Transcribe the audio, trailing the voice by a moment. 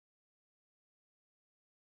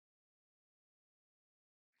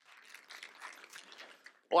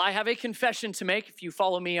Well, I have a confession to make. If you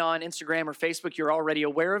follow me on Instagram or Facebook, you're already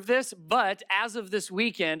aware of this. But as of this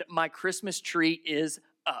weekend, my Christmas tree is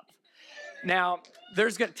up. Now,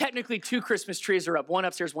 there's technically two Christmas trees are up, one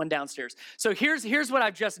upstairs, one downstairs. So here's what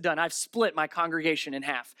I've just done. I've split my congregation in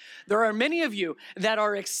half. There are many of you that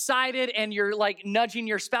are excited and you're like nudging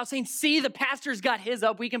your spouse saying, see, the pastor's got his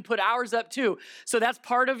up. We can put ours up too. So that's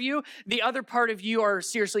part of you. The other part of you are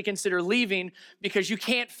seriously consider leaving because you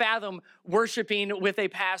can't fathom worshiping with a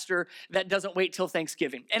pastor that doesn't wait till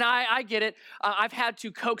Thanksgiving. And I get it. I've had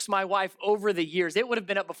to coax my wife over the years. It would have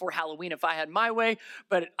been up before Halloween if I had my way,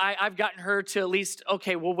 but I've gotten her to at least,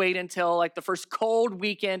 okay, we'll wait until like the first cold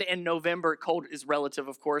weekend in November. Cold is relative,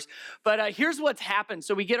 of course. But here's what's happened.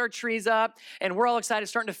 So we get our trees up and we're all excited,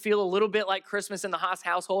 starting to feel a little bit like Christmas in the Haas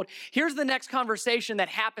household. Here's the next conversation that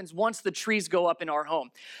happens once the trees go up in our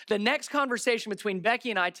home. The next conversation between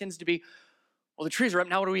Becky and I tends to be, well, the trees are up.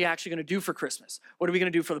 Now what are we actually going to do for Christmas? What are we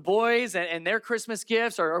going to do for the boys and their Christmas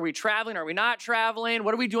gifts? Or are we traveling? Are we not traveling?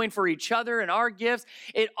 What are we doing for each other and our gifts?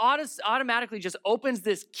 It automatically just opens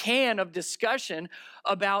this can of discussion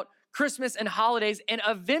about Christmas and holidays. And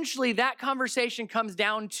eventually that conversation comes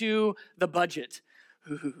down to the budget.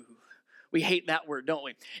 Ooh, we hate that word, don't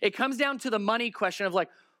we? It comes down to the money question of like,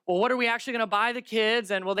 well, what are we actually going to buy the kids?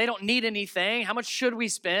 And well, they don't need anything. How much should we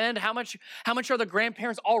spend? How much are the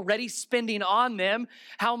grandparents already spending on them?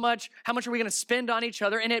 How much are we going to spend on each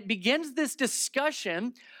other? And it begins this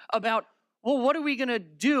discussion about, well, what are we going to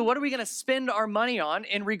do? What are we going to spend our money on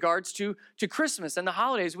in regards to Christmas and the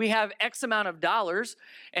holidays? We have X amount of dollars,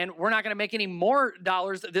 and we're not going to make any more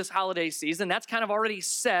dollars this holiday season. That's kind of already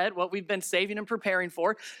said, what we've been saving and preparing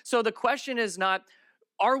for. So the question is not,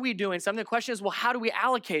 are we doing something? The question is, well, how do we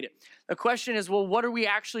allocate it? The question is, well, what are we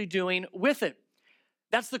actually doing with it?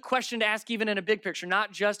 That's the question to ask even in a big picture,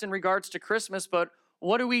 not just in regards to Christmas, but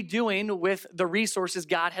what are we doing with the resources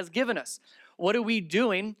God has given us? What are we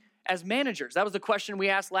doing as managers? That was the question we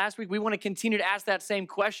asked last week. We want to continue to ask that same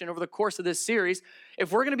question over the course of this series.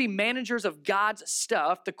 If we're going to be managers of God's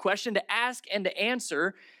stuff, the question to ask and to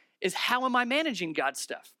answer is, how am I managing God's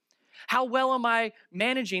stuff? How well am I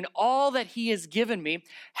managing all that He has given me?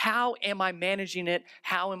 How am I managing it?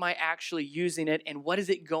 How am I actually using it? And what is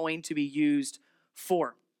it going to be used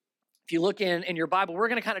for? If you look in your Bible, we're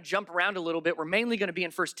going to kind of jump around a little bit. We're mainly going to be in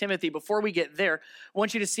 1 Timothy. Before we get there, I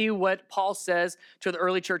want you to see what Paul says to the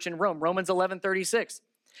early church in Rome. Romans 11:36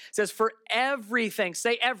 says, for everything,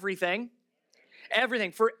 say everything.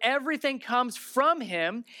 Everything. For everything comes from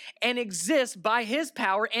Him and exists by His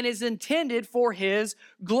power and is intended for His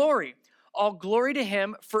glory. All glory to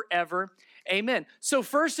Him forever. Amen. So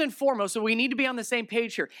first and foremost, so we need to be on the same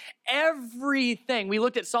page here. Everything, we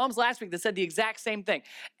looked at Psalms last week that said the exact same thing.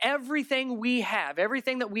 Everything we have,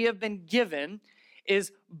 everything that we have been given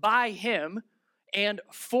is by Him and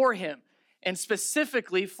for Him, and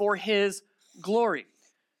specifically for His glory.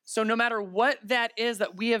 So no matter what that is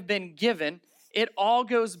that we have been given, it all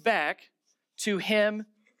goes back to Him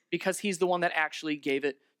because He's the one that actually gave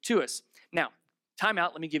it to us. Now, time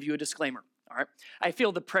out. Let me give you a disclaimer. All right. I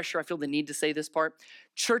feel the pressure. I feel the need to say this part.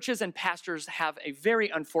 Churches and pastors have a very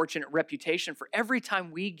unfortunate reputation for every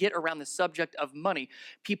time we get around the subject of money,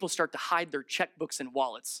 people start to hide their checkbooks and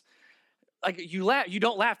wallets. Like you laugh, you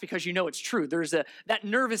don't laugh because you know it's true. There's that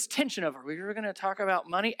nervous tension of, are we going to talk about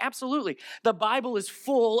money? Absolutely. The Bible is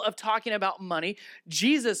full of talking about money.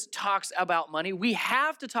 Jesus talks about money. We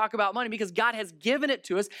have to talk about money because God has given it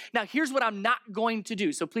to us. Now, here's what I'm not going to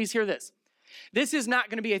do. So please hear this. This is not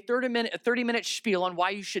going to be a 30-minute spiel on why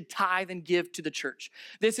you should tithe and give to the church.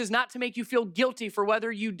 This is not to make you feel guilty for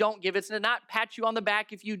whether you don't give. It's to not pat you on the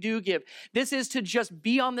back if you do give. This is to just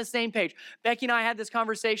be on the same page. Becky and I had this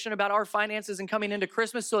conversation about our finances and coming into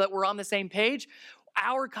Christmas so that we're on the same page.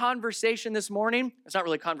 Our conversation this morning, it's not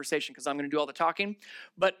really a conversation because I'm going to do all the talking,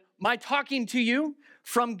 but my talking to you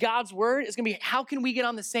from God's word is going to be, how can we get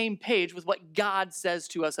on the same page with what God says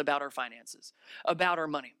to us about our finances, about our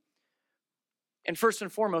money? And first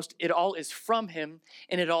and foremost, it all is from Him,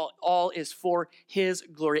 and it all is for His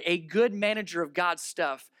glory. A good manager of God's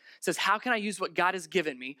stuff says, how can I use what God has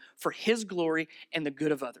given me for His glory and the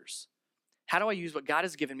good of others? How do I use what God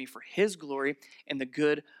has given me for His glory and the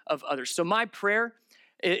good of others? So my prayer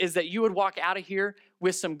is that you would walk out of here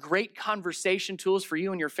with some great conversation tools for you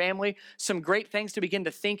and your family, some great things to begin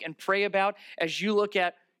to think and pray about as you look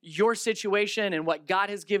at your situation and what God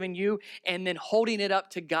has given you, and then holding it up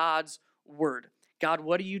to God's word. God,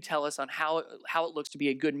 what do you tell us on how it looks to be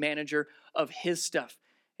a good manager of His stuff?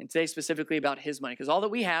 And today specifically about His money, because all that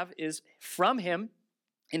we have is from Him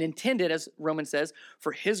and intended, as Romans says,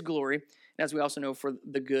 for His glory, and as we also know, for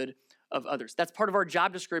the good of others. That's part of our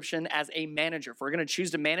job description as a manager. If we're going to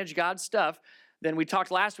choose to manage God's stuff, then we talked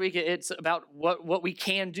last week, it's about what we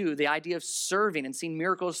can do, the idea of serving and seeing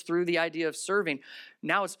miracles through the idea of serving.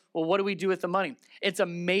 Now it's, well, what do we do with the money? It's a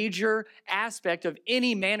major aspect of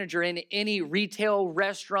any manager in any retail,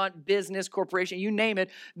 restaurant, business, corporation, you name it.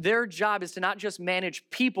 Their job is to not just manage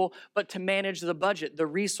people, but to manage the budget, the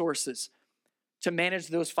resources, to manage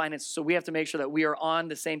those finances. So we have to make sure that we are on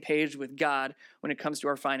the same page with God when it comes to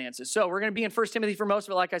our finances. So we're going to be in 1 Timothy for most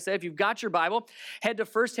of it. Like I said, if you've got your Bible, head to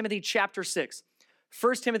 1 Timothy chapter 6.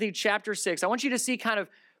 1 Timothy chapter 6. I want you to see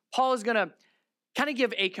Paul is going to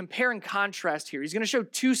give a compare and contrast here. He's going to show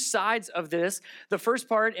two sides of this. The first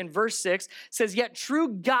part in verse 6 says, yet true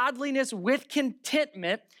godliness with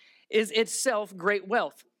contentment is itself great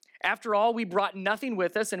wealth. After all, we brought nothing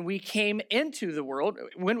with us and we came into the world,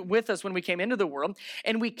 when we came into the world,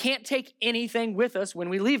 and we can't take anything with us when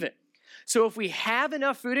we leave it. So if we have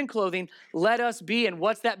enough food and clothing, let us be, and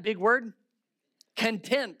what's that big word?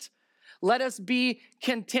 Content. Let us be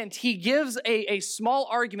content. He gives a small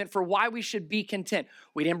argument for why we should be content.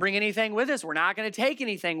 We didn't bring anything with us. We're not going to take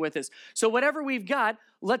anything with us. So whatever we've got,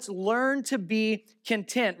 let's learn to be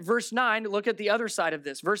content. Verse 9, look at the other side of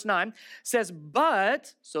this. Verse 9 says,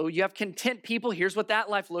 but, so you have content people. Here's what that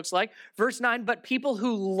life looks like. Verse 9, but people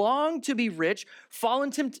who long to be rich fall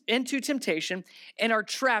into temptation and are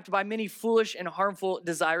trapped by many foolish and harmful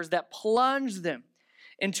desires that plunge them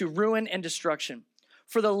into ruin and destruction.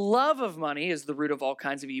 For the love of money is the root of all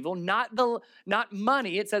kinds of evil, not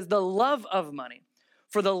money. It says the love of money.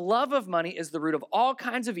 For the love of money is the root of all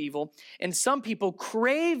kinds of evil, and some people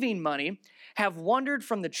craving money have wandered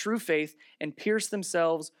from the true faith and pierced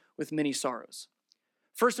themselves with many sorrows.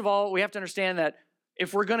 First of all, we have to understand that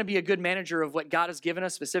if we're going to be a good manager of what God has given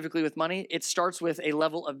us, specifically with money, it starts with a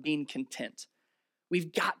level of being content.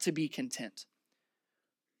 We've got to be content.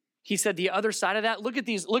 He said the other side of that, look at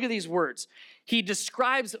these words. He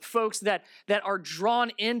describes folks that are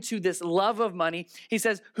drawn into this love of money. He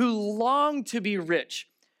says, who long to be rich,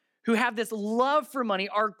 who have this love for money,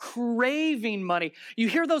 are craving money. You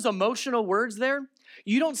hear those emotional words there?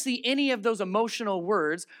 You don't see any of those emotional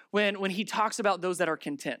words when he talks about those that are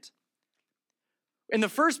content. In the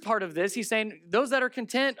first part of this, he's saying, those that are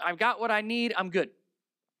content, I've got what I need, I'm good.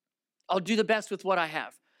 I'll do the best with what I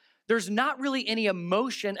have. There's not really any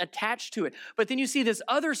emotion attached to it. But then you see this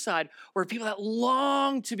other side where people that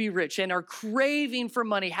long to be rich and are craving for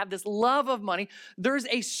money, have this love of money. There's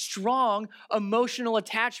a strong emotional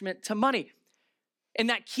attachment to money. And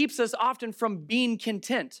that keeps us often from being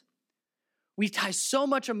content. We tie so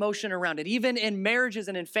much emotion around it. Even in marriages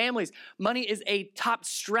and in families, money is a top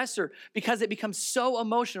stressor because it becomes so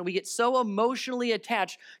emotional. We get so emotionally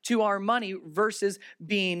attached to our money versus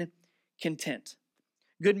being content.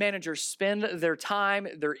 Good managers spend their time,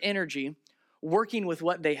 their energy working with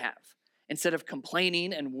what they have instead of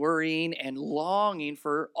complaining and worrying and longing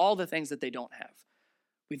for all the things that they don't have.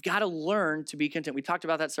 We've got to learn to be content. We talked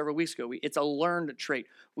about that several weeks ago. It's a learned trait.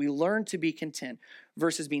 We learn to be content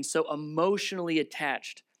versus being so emotionally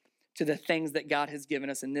attached to the things that God has given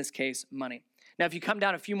us, in this case, money. Now, if you come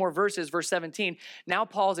down a few more verses, verse 17, now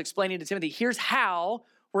Paul is explaining to Timothy, here's how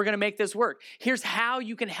we're going to make this work. Here's how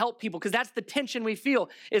you can help people, because that's the tension we feel,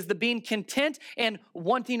 is the being content and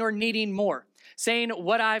wanting or needing more. Saying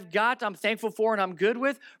what I've got, I'm thankful for and I'm good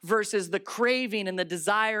with, versus the craving and the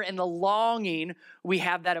desire and the longing. We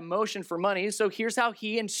have that emotion for money. So here's how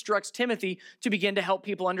he instructs Timothy to begin to help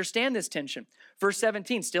people understand this tension. Verse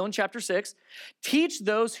 17, still in chapter 6, teach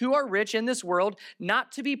those who are rich in this world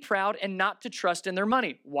not to be proud and not to trust in their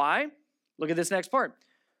money. Why? Look at this next part.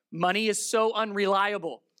 Money is so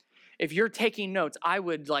unreliable. If you're taking notes, I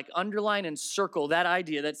would underline and circle that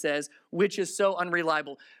idea that says, which is so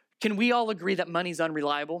unreliable. Can we all agree that money's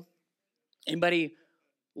unreliable? Anybody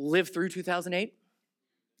live through 2008?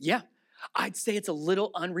 Yeah, I'd say it's a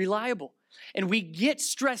little unreliable. And we get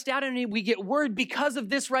stressed out and we get worried because of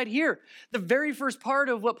this right here. The very first part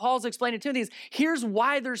of what Paul's explaining to Timothy is, here's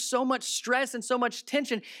why there's so much stress and so much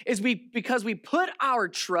tension, is because we put our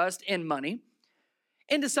trust in money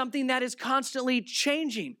into something that is constantly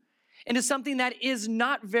changing, into something that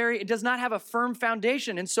it does not have a firm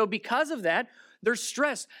foundation. And so because of that, there's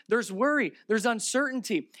stress, there's worry, there's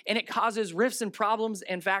uncertainty, and it causes rifts and problems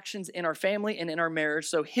and factions in our family and in our marriage.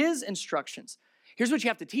 So his instructions, here's what you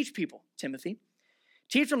have to teach people, Timothy.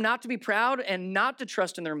 Teach them not to be proud and not to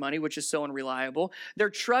trust in their money, which is so unreliable. Their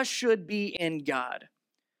trust should be in God,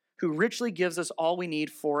 who richly gives us all we need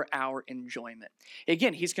for our enjoyment.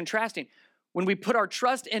 Again, he's contrasting. When we put our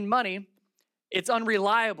trust in money, It's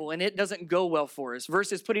unreliable and it doesn't go well for us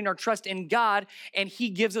versus putting our trust in God and he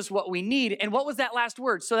gives us what we need. And what was that last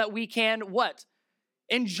word? So that we can what?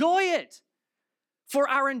 Enjoy it. For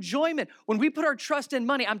our enjoyment. When we put our trust in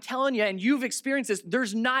money, I'm telling you, and you've experienced this,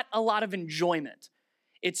 there's not a lot of enjoyment.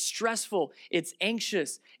 It's stressful, it's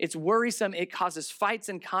anxious, it's worrisome, it causes fights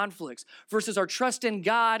and conflicts versus our trust in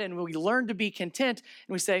God and we learn to be content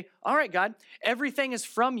and we say, all right, God, everything is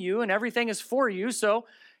from you and everything is for you, so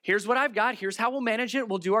here's what I've got, here's how we'll manage it,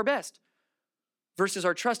 we'll do our best. Versus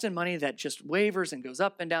our trust in money that just wavers and goes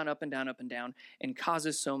up and down, up and down, up and down, and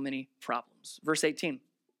causes so many problems. Verse 18,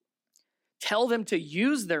 tell them to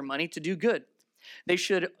use their money to do good. They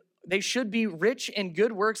should be rich in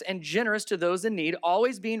good works and generous to those in need,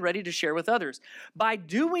 always being ready to share with others. By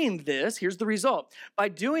doing this, here's the result. By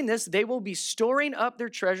doing this, they will be storing up their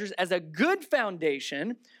treasures as a good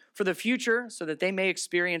foundation for the future so that they may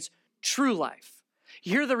experience true life.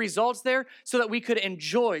 You hear the results there? So that we could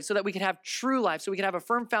enjoy, so that we could have true life, so we could have a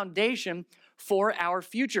firm foundation for our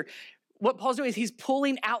future. What Paul's doing is he's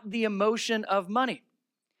pulling out the emotion of money.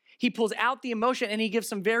 He pulls out the emotion and he gives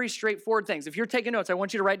some very straightforward things. If you're taking notes, I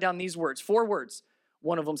want you to write down these words, 4 words.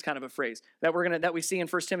 One of them's kind of a phrase that we see in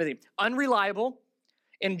 1 Timothy. Unreliable,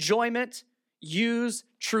 enjoyment, use,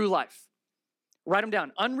 true life. Write them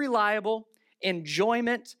down. Unreliable,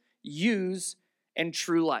 enjoyment, use, and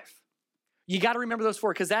true life. You got to remember those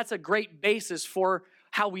 4 because that's a great basis for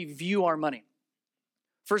how we view our money.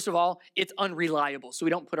 First of all, it's unreliable, so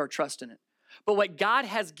we don't put our trust in it. But what God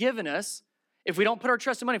has given us, if we don't put our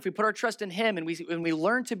trust in money, if we put our trust in him and we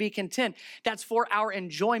learn to be content, that's for our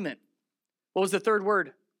enjoyment. What was the 3rd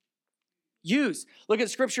word? Use. Look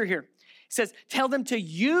at scripture here. It says, tell them to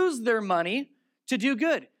use their money to do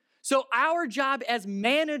good. So our job as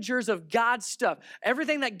managers of God's stuff,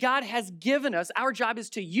 everything that God has given us, our job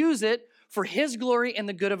is to use it for his glory and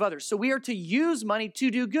the good of others. So we are to use money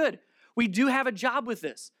to do good. We do have a job with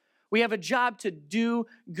this. We have a job to do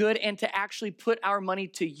good and to actually put our money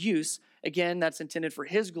to use. Again, that's intended for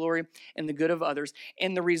his glory and the good of others.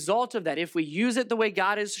 And the result of that, if we use it the way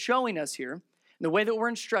God is showing us here, the way that we're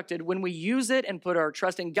instructed, when we use it and put our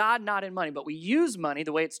trust in God, not in money, but we use money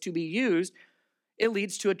the way it's to be used, it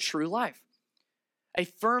leads to a true life, a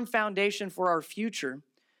firm foundation for our future,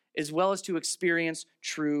 as well as to experience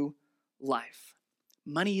true life.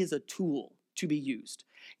 Money is a tool to be used.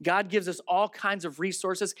 God gives us all kinds of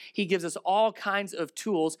resources. He gives us all kinds of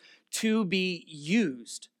tools to be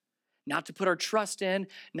used. Not to put our trust in,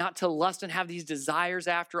 not to lust and have these desires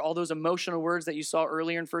after, all those emotional words that you saw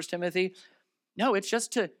earlier in 1 Timothy. No, it's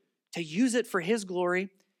just to use it for his glory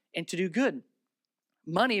and to do good.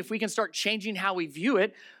 Money, if we can start changing how we view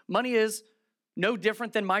it, money is no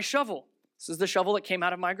different than my shovel. This is the shovel that came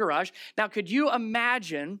out of my garage. Now, could you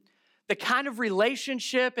imagine the kind of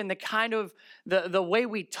relationship and the kind of the way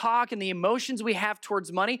we talk and the emotions we have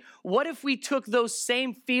towards money? What if we took those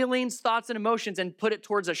same feelings, thoughts, and emotions and put it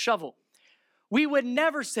towards a shovel? We would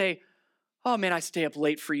never say, oh man, I stay up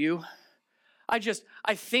late for you.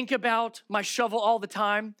 I think about my shovel all the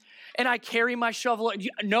time and I carry my shovel.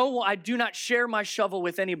 No, I do not share my shovel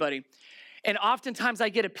with anybody. And oftentimes I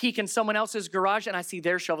get a peek in someone else's garage and I see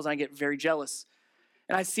their shovels and I get very jealous.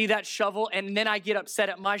 And I see that shovel, and then I get upset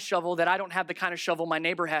at my shovel that I don't have the kind of shovel my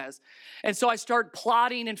neighbor has. And so I start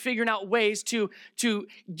plotting and figuring out ways to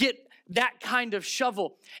get that kind of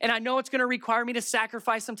shovel. And I know it's going to require me to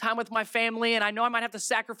sacrifice some time with my family, and I know I might have to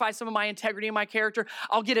sacrifice some of my integrity and my character.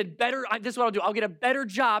 This is what I'll do. I'll get a better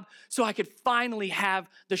job so I could finally have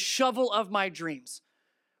the shovel of my dreams.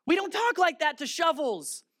 We don't talk like that to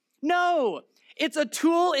shovels. No. It's a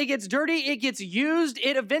tool, it gets dirty, it gets used,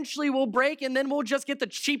 it eventually will break, and then we'll just get the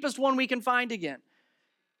cheapest one we can find again.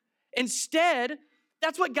 Instead,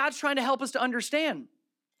 that's what God's trying to help us to understand.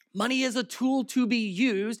 Money is a tool to be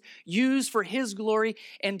used for his glory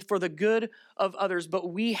and for the good of others,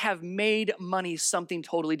 but we have made money something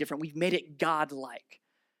totally different. We've made it God-like.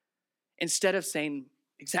 Instead of saying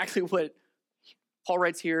exactly what Paul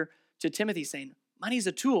writes here to Timothy, saying, money is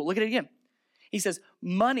a tool. Look at it again. He says,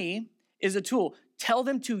 money is a tool. Tell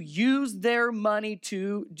them to use their money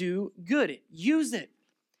to do good. Use it.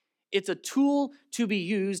 It's a tool to be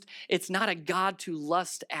used. It's not a God to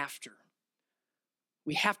lust after.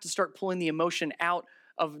 We have to start pulling the emotion out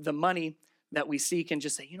of the money that we seek and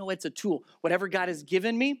just say, you know, it's a tool. Whatever God has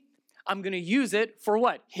given me, I'm going to use it for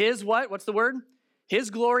what? His what? What's the word?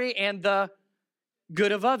 His glory and the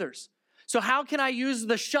good of others. So how can I use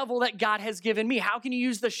the shovel that God has given me? How can you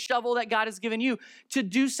use the shovel that God has given you to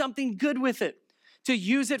do something good with it? To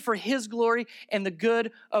use it for his glory and the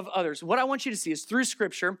good of others. What I want you to see is through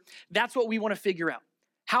scripture, that's what we want to figure out.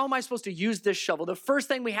 How am I supposed to use this shovel? The first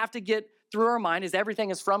thing we have to get through our mind is everything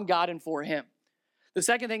is from God and for him. The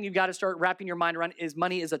second thing you've got to start wrapping your mind around is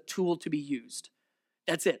money is a tool to be used.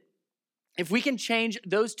 That's it. If we can change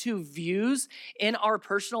those two views in our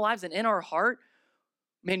personal lives and in our heart,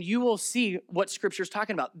 man, you will see what Scripture's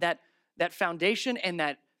talking about, that foundation and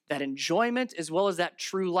that enjoyment as well as that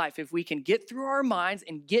true life. If we can get through our minds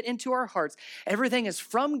and get into our hearts, everything is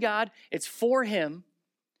from God, it's for him,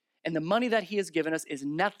 and the money that he has given us is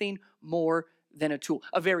nothing more than a tool,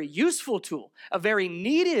 a very useful tool, a very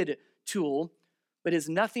needed tool, but is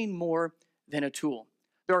nothing more than a tool.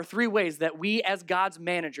 There are three ways that we as God's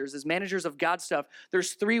managers, as managers of God's stuff,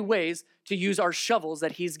 there's three ways to use our shovels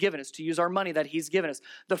that he's given us, to use our money that he's given us.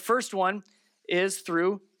 The first one is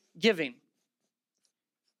through giving.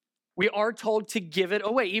 We are told to give it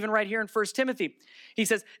away. Even right here in 1 Timothy, he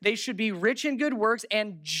says, they should be rich in good works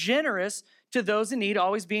and generous to those in need,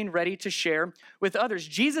 always being ready to share with others.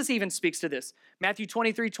 Jesus even speaks to this. Matthew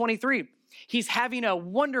 23:23. He's having a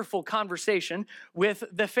wonderful conversation with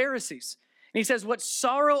the Pharisees. And he says, what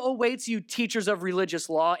sorrow awaits you, teachers of religious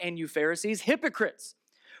law, and you Pharisees, hypocrites.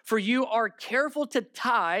 For you are careful to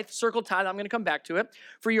tithe, circle tithe, I'm going to come back to it.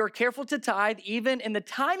 For you are careful to tithe even in the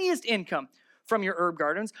tiniest income from your herb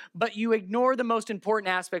gardens, but you ignore the most important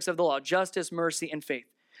aspects of the law, justice, mercy, and faith.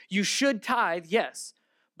 You should tithe, yes,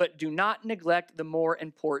 but do not neglect the more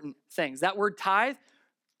important things. That word tithe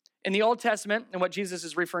in the Old Testament, and what Jesus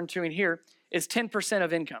is referring to in here, is 10%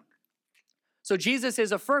 of income. So Jesus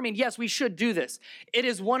is affirming, yes, we should do this. It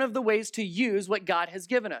is one of the ways to use what God has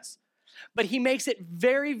given us. But he makes it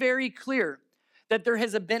very, very clear that there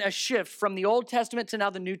has been a shift from the Old Testament to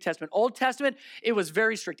now the New Testament. Old Testament, it was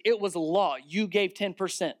very strict. It was law. You gave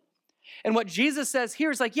 10%. And what Jesus says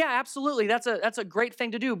here is like, yeah, absolutely, that's a great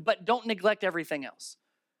thing to do, but don't neglect everything else.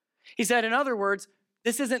 He said, in other words,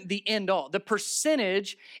 this isn't the end all. The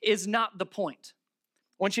percentage is not the point.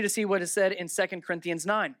 I want you to see what is said in 2 Corinthians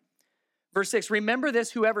 9. Verse 6, remember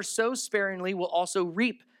this, whoever sows sparingly will also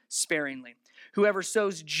reap sparingly. Whoever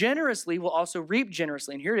sows generously will also reap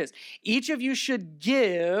generously. And here it is. Each of you should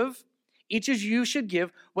give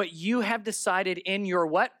what you have decided in your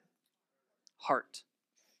what? Heart.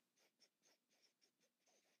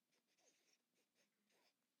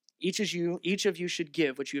 Each of you should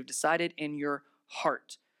give what you have decided in your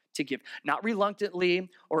heart to give. Not reluctantly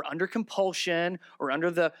or under compulsion or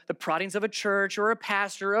under the proddings of a church or a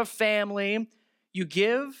pastor or a family. You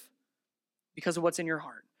give because of what's in your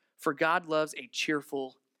heart. For God loves a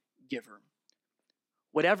cheerful giver.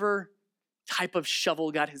 Whatever type of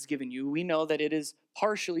shovel God has given you, we know that it is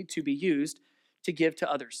partially to be used to give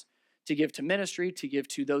to others, to give to ministry, to give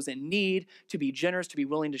to those in need, to be generous, to be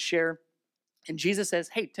willing to share. And Jesus says,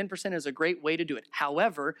 hey, 10% is a great way to do it.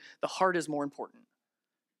 However, the heart is more important.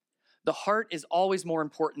 The heart is always more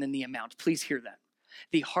important than the amount. Please hear that.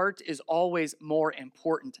 The heart is always more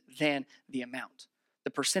important than the amount. The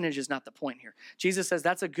percentage is not the point here. Jesus says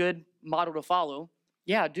that's a good model to follow.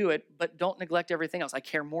 Yeah, do it, but don't neglect everything else. I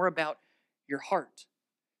care more about your heart.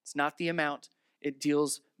 It's not the amount. It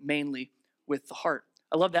deals mainly with the heart.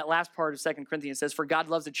 I love that last part of 2 Corinthians. It says, for God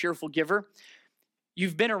loves a cheerful giver.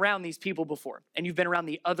 You've been around these people before, and you've been around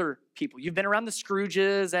the other people. You've been around the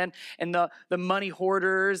Scrooges and the money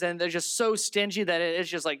hoarders, and they're just so stingy that it's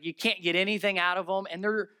just like you can't get anything out of them, and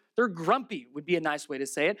they're grumpy would be a nice way to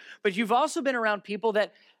say it. But you've also been around people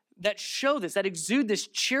that show this, that exude this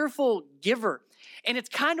cheerful giver. And it's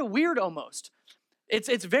kind of weird almost.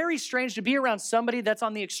 It's very strange to be around somebody that's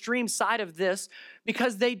on the extreme side of this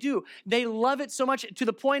because they do. They love it so much to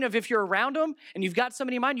the point of if you're around them and you've got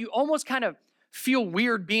somebody in mind, you almost kind of feel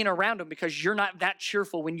weird being around them because you're not that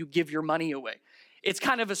cheerful when you give your money away. It's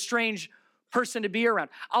kind of a strange person to be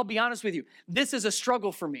around. I'll be honest with you. This is a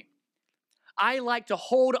struggle for me. I like to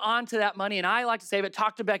hold on to that money and I like to save it.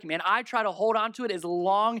 Talk to Becky, man. I try to hold on to it as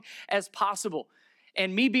long as possible.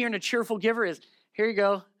 And me being a cheerful giver is, here you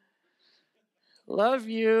go. Love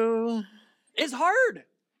you. It's hard.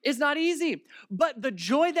 It's not easy. But the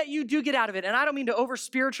joy that you do get out of it, and I don't mean to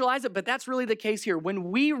over-spiritualize it, but that's really the case here.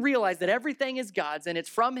 When we realize that everything is God's and it's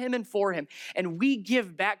from him and for him, and we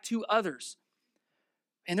give back to others,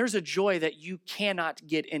 and there's a joy that you cannot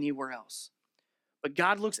get anywhere else. But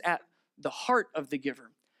God looks at the heart of the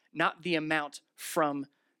giver, not the amount from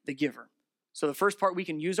the giver. So the first part we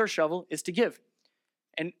can use our shovel is to give.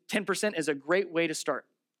 And 10% is a great way to start.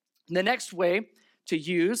 The next way to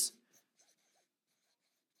use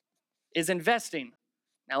is investing.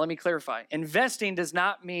 Now let me clarify. Investing does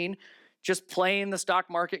not mean just playing the stock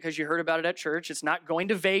market because you heard about it at church. It's not going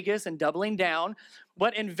to Vegas and doubling down.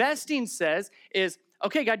 What investing says is,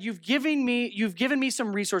 okay, God, you've given me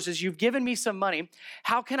some resources. You've given me some money.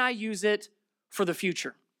 How can I use it for the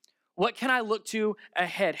future? What can I look to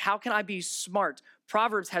ahead? How can I be smart?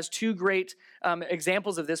 Proverbs has two great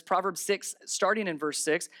examples of this. Proverbs 6, starting in verse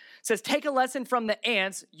 6, says, take a lesson from the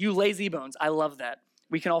ants, you lazy bones. I love that.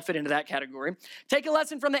 We can all fit into that category. Take a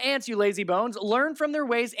lesson from the ants, you lazy bones. Learn from their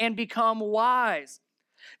ways and become wise.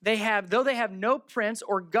 Though they have no prince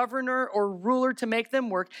or governor or ruler to make them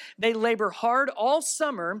work, they labor hard all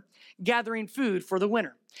summer gathering food for the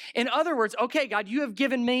winter. In other words, okay, God, you have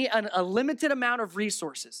given me a limited amount of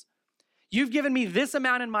resources. You've given me this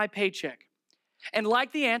amount in my paycheck. And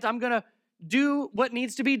like the ant, I'm going to do what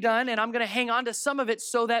needs to be done, and I'm going to hang on to some of it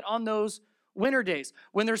so that on those winter days,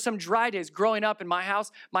 when there's some dry days, growing up in my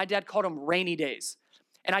house, my dad called them rainy days.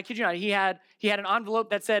 And I kid you not, he had an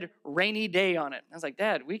envelope that said rainy day on it. I was like,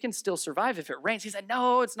 Dad, we can still survive if it rains. He said,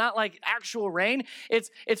 no, it's not like actual rain. It's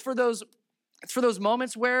for those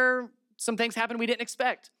moments where some things happen we didn't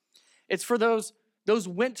expect. It's for those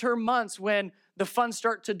winter months when the funds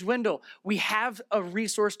start to dwindle. We have a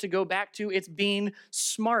resource to go back to. It's being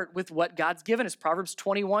smart with what God's given us. Proverbs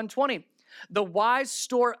 21:20. The wise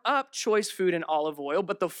store up choice food and olive oil,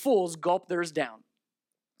 but the fools gulp theirs down.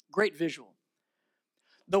 Great visual.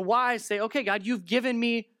 The wise say, okay, God, you've given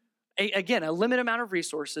me, a limited amount of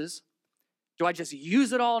resources. Do I just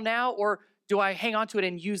use it all now, or do I hang on to it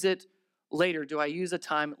and use it later? Do I use a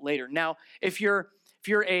time later? Now, if you're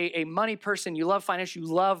a money person, you love finance, you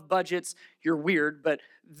love budgets, you're weird, but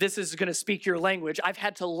this is going to speak your language. I've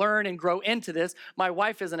had to learn and grow into this. My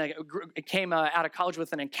wife came out of college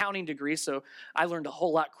with an accounting degree, so I learned a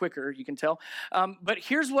whole lot quicker, you can tell. But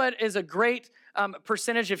here's what is a great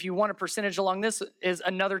percentage, if you want a percentage along this, is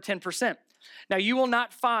another 10%. Now, you will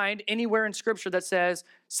not find anywhere in Scripture that says,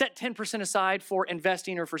 set 10% aside for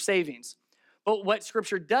investing or for savings. But what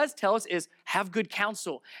Scripture does tell us is have good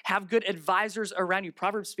counsel, have good advisors around you.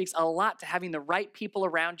 Proverbs speaks a lot to having the right people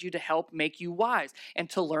around you to help make you wise and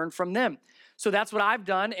to learn from them. So that's what I've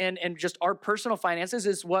done, and just our personal finances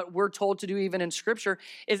is what we're told to do even in Scripture,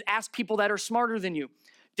 is ask people that are smarter than you.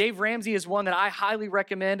 Dave Ramsey is one that I highly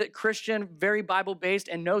recommend, Christian, very Bible-based,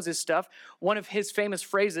 and knows his stuff. One of his famous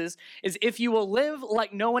phrases is, if you will live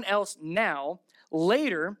like no one else now,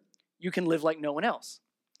 later you can live like no one else.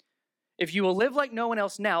 If you will live like no one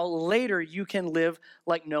else now, later you can live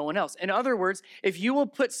like no one else. In other words, if you will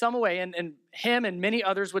put some away, and him and many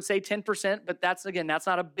others would say 10%, but that's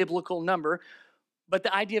not a biblical number. But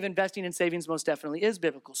the idea of investing in savings most definitely is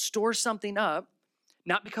biblical. Store something up,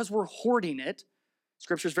 not because we're hoarding it.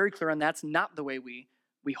 Scripture is very clear on that's not the way we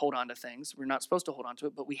hold on to things. We're not supposed to hold on to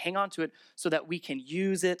it, but we hang on to it so that we can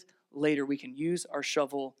use it later. We can use our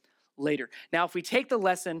shovel later. Now, if we take the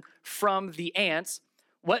lesson from the ants,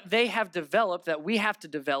 what they have developed that we have to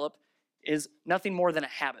develop is nothing more than a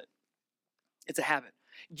habit. It's a habit.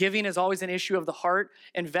 Giving is always an issue of the heart.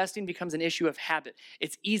 Investing becomes an issue of habit.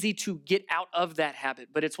 It's easy to get out of that habit,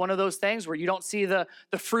 but it's one of those things where you don't see the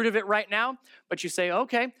fruit of it right now, but you say,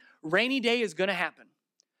 okay, rainy day is going to happen.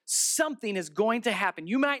 Something is going to happen.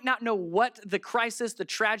 You might not know what the crisis, the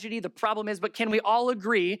tragedy, the problem is, but can we all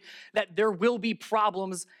agree that there will be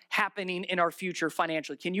problems happening in our future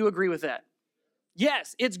financially? Can you agree with that?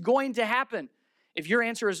 Yes, it's going to happen. If your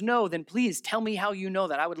answer is no, then please tell me how you know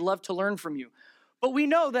that. I would love to learn from you. But we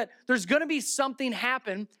know that there's going to be something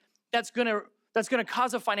happen that's going to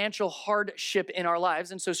cause a financial hardship in our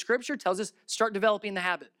lives. And so Scripture tells us, start developing the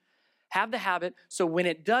habit. Have the habit so when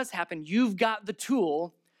it does happen, you've got the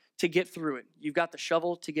tool to get through it. You've got the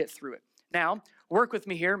shovel to get through it. Now, work with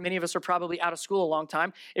me here. Many of us are probably out of school a long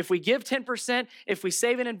time. If we give 10%, if we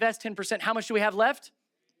save and invest 10%, how much do we have left?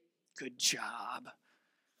 Good job.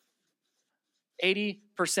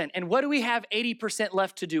 80%. And what do we have 80%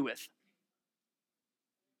 left to do with?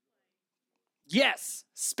 Yes,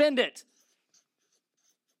 spend it.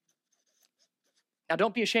 Now,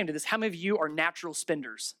 don't be ashamed of this. How many of you are natural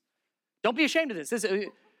spenders? Don't be ashamed of this.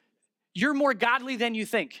 You're more godly than you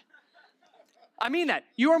think. I mean that.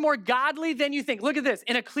 You are more godly than you think. Look at this.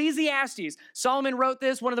 In Ecclesiastes, Solomon wrote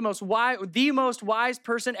this, one of the most wise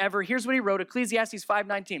person ever. Here's what he wrote, Ecclesiastes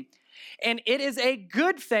 5:19. And it is a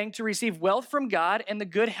good thing to receive wealth from God and the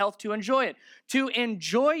good health to enjoy it. To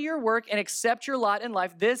enjoy your work and accept your lot in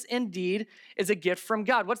life, this indeed is a gift from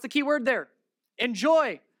God. What's the key word there?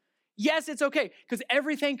 Enjoy. Yes, it's okay, because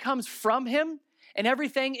everything comes from him and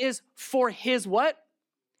everything is for his what?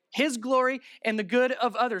 His glory and the good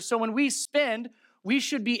of others. So when we spend, we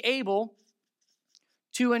should be able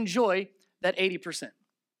to enjoy that 80%.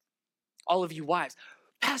 All of you wives,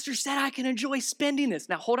 Pastor said I can enjoy spending this.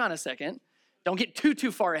 Now, hold on a second. Don't get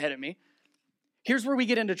too far ahead of me. Here's where we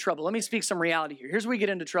get into trouble. Let me speak some reality here. Here's where we get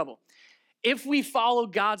into trouble. If we follow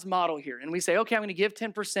God's model here and we say, okay, I'm going to give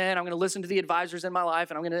 10%, I'm going to listen to the advisors in my life,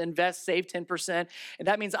 and I'm going to invest, save 10%, and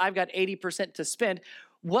that means I've got 80% to spend.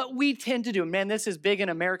 What we tend to do, man, this is big in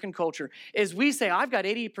American culture, is we say, I've got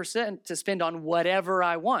 80% to spend on whatever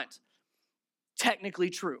I want. Technically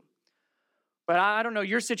true. But I don't know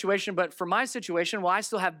your situation, but for my situation, well, I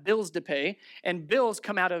still have bills to pay, and bills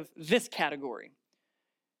come out of this category.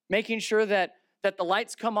 Making sure that the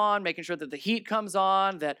lights come on, making sure that the heat comes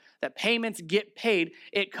on, that payments get paid,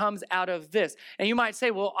 it comes out of this. And you might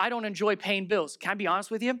say, well, I don't enjoy paying bills. Can I be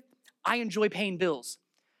honest with you? I enjoy paying bills.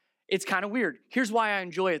 It's kind of weird. Here's why I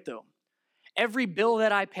enjoy it though. Every bill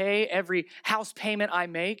that I pay, every house payment I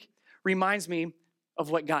make reminds me of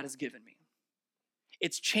what God has given me.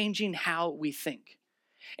 It's changing how we think.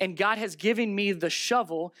 And God has given me the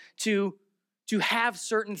shovel to have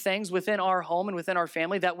certain things within our home and within our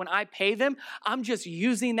family that when I pay them, I'm just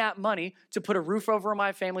using that money to put a roof over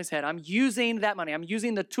my family's head. I'm using that money. I'm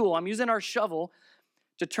using the tool. I'm using our shovel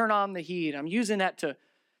to turn on the heat. I'm using that to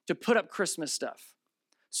put up Christmas stuff.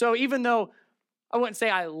 So even though I wouldn't say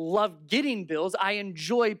I love getting bills, I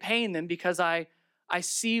enjoy paying them because I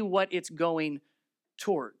see what it's going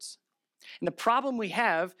towards. And the problem we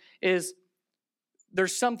have is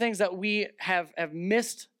there's some things that we have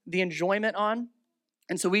missed the enjoyment on,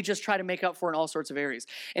 and so we just try to make up for in all sorts of areas.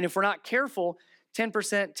 And if we're not careful,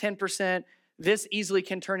 10%, this easily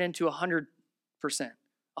can turn into 100%,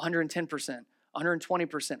 110%,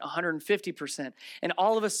 120%, 150%. And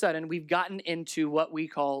all of a sudden, we've gotten into what we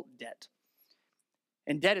call debt.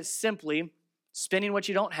 And debt is simply spending what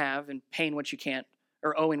you don't have and paying what you can't,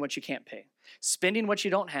 or owing what you can't pay. Spending what you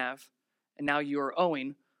don't have, and now you are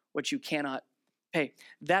owing what you cannot pay.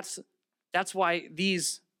 That's why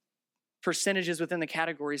these percentages within the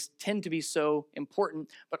categories tend to be so important,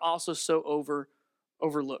 but also so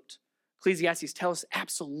overlooked. Ecclesiastes tells us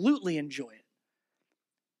absolutely enjoy it.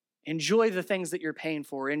 Enjoy the things that you're paying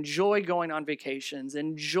for. Enjoy going on vacations.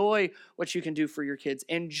 Enjoy what you can do for your kids.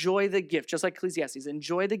 Enjoy the gift, just like Ecclesiastes.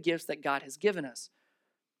 Enjoy the gifts that God has given us,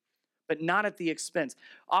 but not at the expense.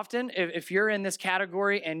 Often, if you're in this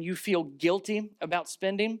category and you feel guilty about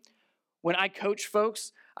spending, when I coach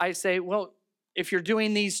folks, I say, well, if you're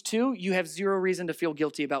doing these two, you have zero reason to feel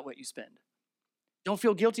guilty about what you spend. Don't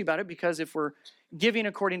feel guilty about it, because if we're giving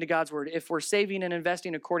according to God's word, if we're saving and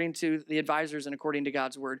investing according to the advisors and according to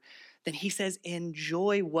God's word, then he says,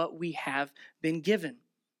 enjoy what we have been given.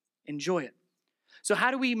 Enjoy it. So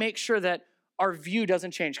how do we make sure that our view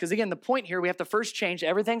doesn't change? Because again, the point here, we have to first change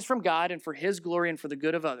everything's from God and for his glory and for the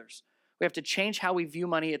good of others. We have to change how we view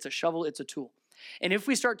money. It's a shovel, it's a tool. And if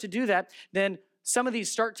we start to do that, then some of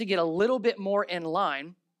these start to get a little bit more in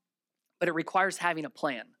line, but it requires having a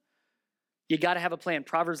plan. You got to have a plan.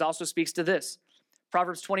 Proverbs also speaks to this.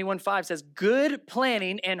 Proverbs 21:5 says, good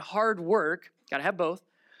planning and hard work, got to have both,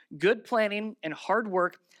 good planning and hard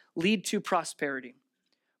work lead to prosperity,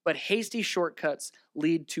 but hasty shortcuts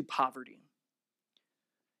lead to poverty.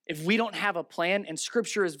 If we don't have a plan, and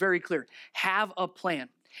scripture is very clear, have a plan.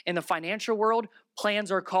 In the financial world,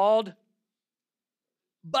 plans are called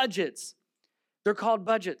budgets. They're called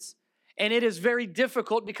budgets. And it is very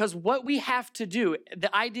difficult because what we have to do,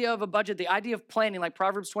 the idea of a budget, the idea of planning, like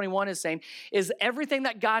Proverbs 21 is saying, is everything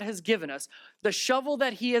that God has given us, the shovel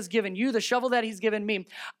that he has given you, the shovel that he's given me,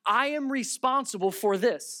 I am responsible for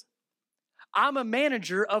this. I'm a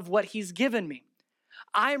manager of what he's given me.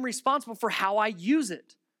 I am responsible for how I use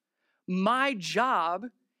it. My job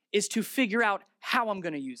is to figure out how I'm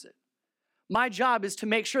going to use it. My job is to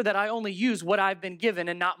make sure that I only use what I've been given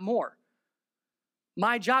and not more.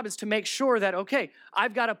 My job is to make sure that, okay,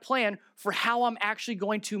 I've got a plan for how I'm actually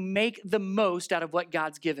going to make the most out of what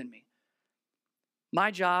God's given me. My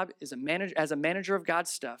job as a manager of God's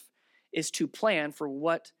stuff is to plan for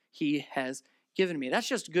what he has given me. That's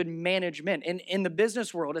just good management. And in the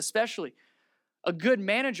business world especially, a good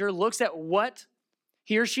manager looks at what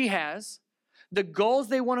he or she has, the goals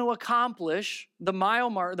they want to accomplish, the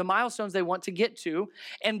milestones they want to get to,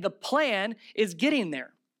 and the plan is getting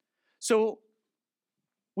there. So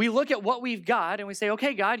we look at what we've got and we say,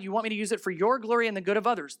 okay, God, you want me to use it for your glory and the good of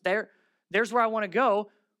others. There's where I want to go.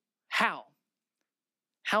 How?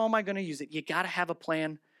 How am I going to use it? You got to have a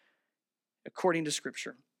plan according to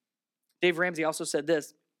Scripture. Dave Ramsey also said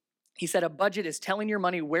this. He said, a budget is telling your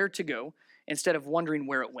money where to go instead of wondering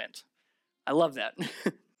where it went. I love that.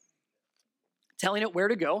 Telling it where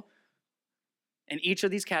to go in each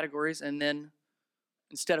of these categories, and then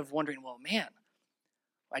instead of wondering, well, man,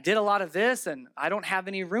 I did a lot of this and I don't have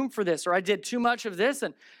any room for this, or I did too much of this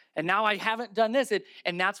and now I haven't done this.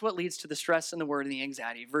 And that's what leads to the stress and the worry and the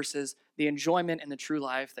anxiety versus the enjoyment and the true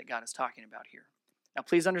life that God is talking about here. Now,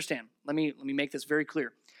 please understand, let me make this very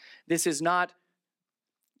clear. This is not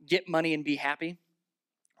get money and be happy,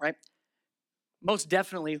 right? Most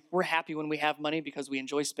definitely, we're happy when we have money because we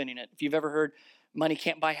enjoy spending it. If you've ever heard money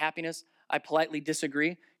can't buy happiness, I politely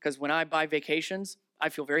disagree, because when I buy vacations, I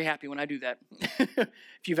feel very happy when I do that.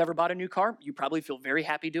 If you've ever bought a new car, you probably feel very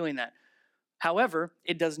happy doing that. However,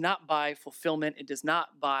 it does not buy fulfillment. It does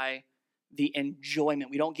not buy the enjoyment.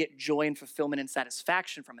 We don't get joy and fulfillment and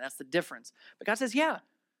satisfaction from it. That's the difference. But God says, yeah,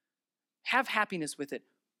 have happiness with it,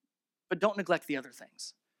 but don't neglect the other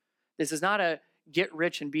things. This is not a get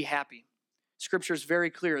rich and be happy. Scripture is very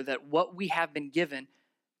clear that what we have been given,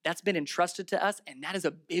 that's been entrusted to us, and that is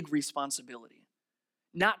a big responsibility,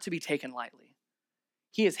 not to be taken lightly.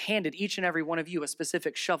 He has handed each and every one of you a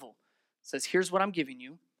specific shovel. Says, here's what I'm giving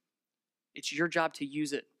you. It's your job to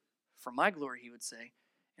use it for my glory, he would say,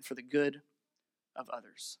 and for the good of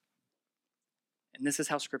others. And this is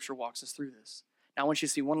how Scripture walks us through this. Now, I want you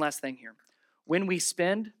to see one last thing here. When we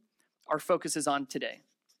spend, our focus is on today.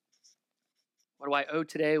 What do I owe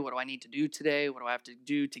today? What do I need to do today? What do I have to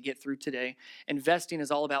do to get through today? Investing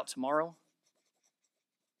is all about tomorrow.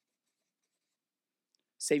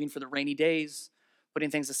 Saving for the rainy days, putting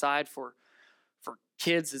things aside for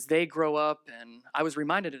kids as they grow up. And I was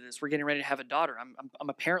reminded of this. We're getting ready to have a daughter. I'm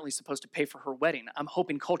apparently supposed to pay for her wedding. I'm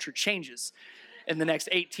hoping culture changes in the next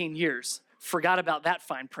 18 years. Forgot about that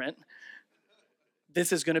fine print.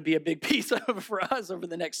 This is going to be a big piece for us over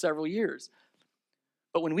the next several years.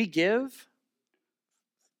 But when we give,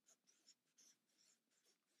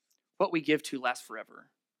 what we give to lasts forever.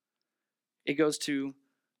 It goes to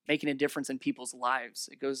making a difference in people's lives.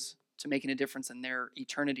 It goes to making a difference in their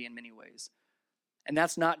eternity in many ways. And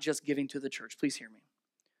that's not just giving to the church. Please hear me.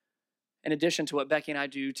 In addition to what Becky and I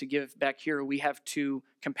do to give back here, we have 2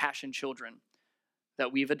 compassion children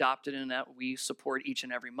that we've adopted and that we support each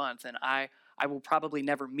and every month. And I will probably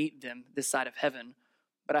never meet them this side of heaven,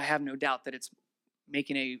 but I have no doubt that it's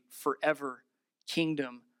making a forever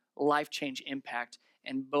kingdom, life change impact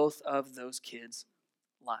in both of those kids'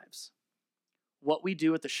 lives. What we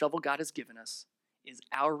do with the shovel God has given us is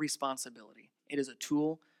our responsibility. It is a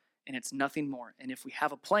tool, and it's nothing more. And if we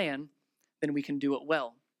have a plan, then we can do it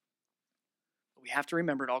well. But we have to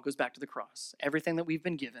remember it all goes back to the cross. Everything that we've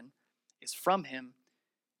been given is from him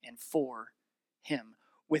and for him.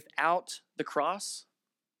 Without the cross,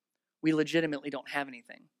 we legitimately don't have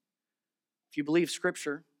anything. If you believe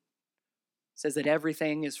Scripture, it says that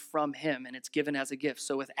everything is from him and it's given as a gift.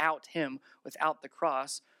 So without him, without the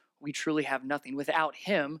cross, we truly have nothing. Without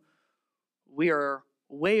him, we are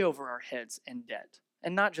way over our heads in debt.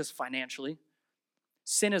 And not just financially.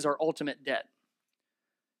 Sin is our ultimate debt.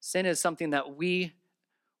 Sin is something that we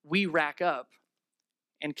rack up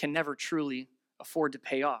and can never truly afford to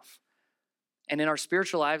pay off. And in our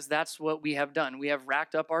spiritual lives, that's what we have done. We have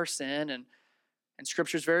racked up our sin, and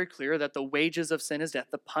Scripture is very clear that the wages of sin is death.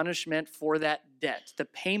 The punishment for that debt, the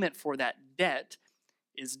payment for that debt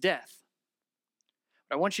is death.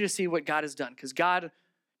 But I want you to see what God has done, because God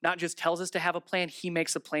not just tells us to have a plan, he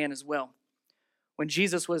makes a plan as well. When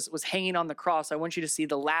Jesus was hanging on the cross, I want you to see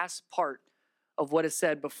the last part of what is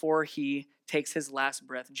said before he takes his last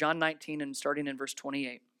breath. John 19 and starting in verse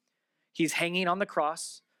 28. He's hanging on the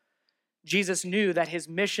cross. Jesus knew that his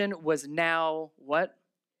mission was now what?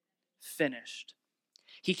 Finished.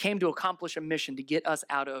 He came to accomplish a mission to get us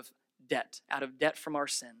out of debt from our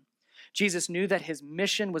sin. Jesus knew that his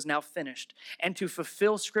mission was now finished. And to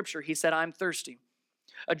fulfill Scripture, he said, I'm thirsty.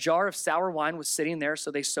 A jar of sour wine was sitting there,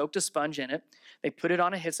 so they soaked a sponge in it. They put it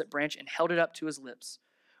on a hyssop branch and held it up to his lips.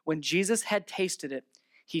 When Jesus had tasted it,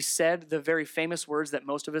 he said the very famous words that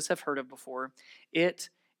most of us have heard of before, it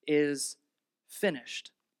is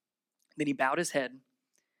finished. Then he bowed his head and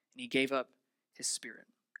he gave up his spirit.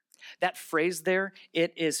 That phrase there,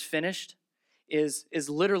 it is finished, is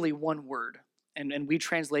literally one word. And we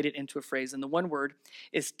translate it into a phrase. And the one word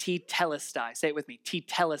is tetelestai. Say it with me,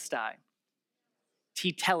 tetelestai.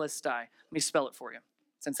 Tetelestai. Let me spell it for you,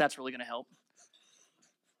 since that's really going to help.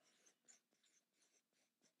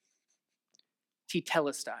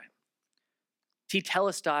 Tetelestai.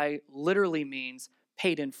 Tetelestai literally means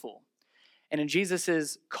paid in full. And in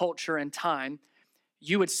Jesus' culture and time,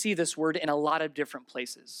 you would see this word in a lot of different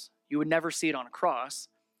places. You would never see it on a cross,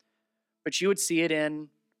 but you would see it in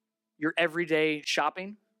your everyday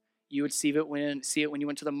shopping. You would see it when you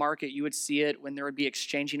went to the market. You would see it when there would be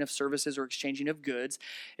exchanging of services or exchanging of goods.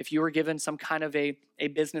 If you were given some kind of a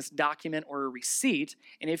business document or a receipt,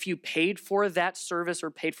 and if you paid for that service or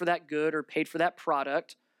paid for that good or paid for that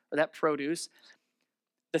product or that produce,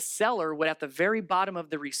 the seller would at the very bottom of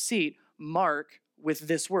the receipt mark with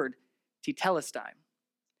this word, tetelestai.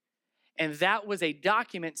 And that was a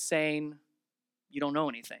document saying, you don't know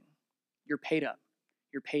anything. You're paid up.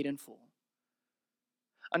 You're paid in full.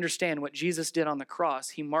 Understand what Jesus did on the cross,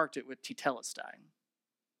 he marked it with tetelestai.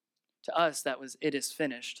 To us, that was, it is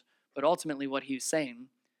finished. But ultimately what he was saying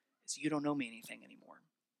is, you don't owe me anything anymore.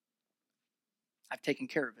 I've taken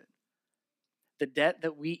care of it. The debt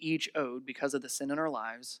that we each owed because of the sin in our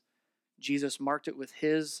lives, Jesus marked it with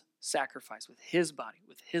his sacrifice, with his body,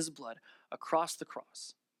 with his blood across the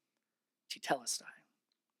cross. Tetelestai.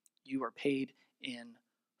 You are paid in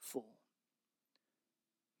full.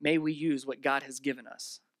 May we use what God has given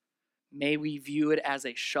us. May we view it as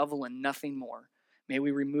a shovel and nothing more. May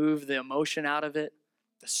we remove the emotion out of it,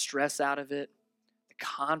 the stress out of it, the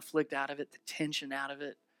conflict out of it, the tension out of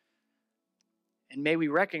it. And may we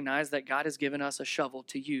recognize that God has given us a shovel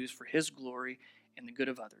to use for his glory and the good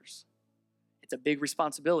of others. It's a big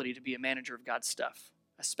responsibility to be a manager of God's stuff,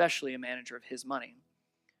 especially a manager of his money.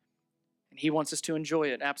 And he wants us to enjoy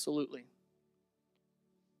it, absolutely.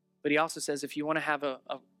 But he also says if you want to have a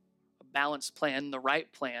balanced plan, the right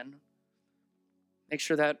plan, make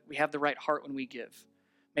sure that we have the right heart when we give.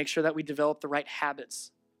 Make sure that we develop the right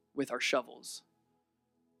habits with our shovels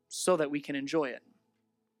so that we can enjoy it.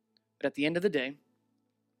 But at the end of the day,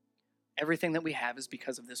 everything that we have is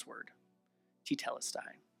because of this word,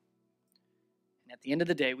 tetelestai. And at the end of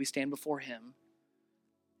the day, we stand before him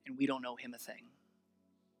and we don't owe him a thing.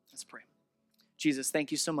 Let's pray. Jesus,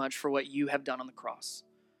 thank you so much for what you have done on the cross.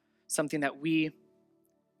 Something that we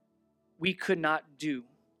could not do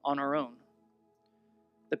on our own.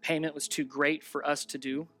 The payment was too great for us to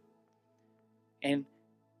do. And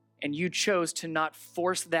you chose to not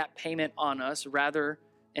force that payment on us, rather,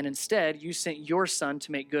 and instead, you sent your son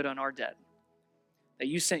to make good on our debt. That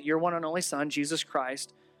you sent your one and only son, Jesus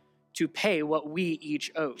Christ, to pay what we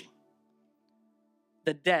each owe.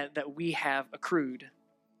 The debt that we have accrued.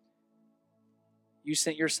 You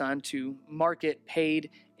sent your son to mark it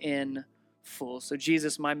paid in full. So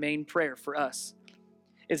Jesus, my main prayer for us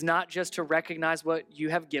is not just to recognize what you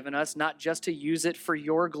have given us, not just to use it for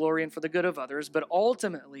your glory and for the good of others, but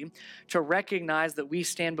ultimately to recognize that we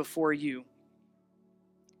stand before you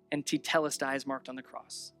and tetelestai is marked on the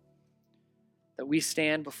cross. That we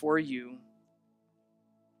stand before you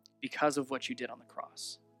because of what you did on the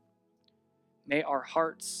cross. May our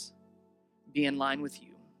hearts be in line with you.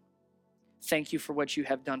 Thank you for what you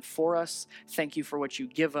have done for us. Thank you for what you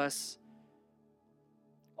give us.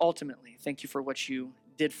 Ultimately, thank you for what you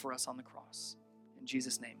did for us on the cross. In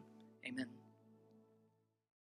Jesus' name, amen.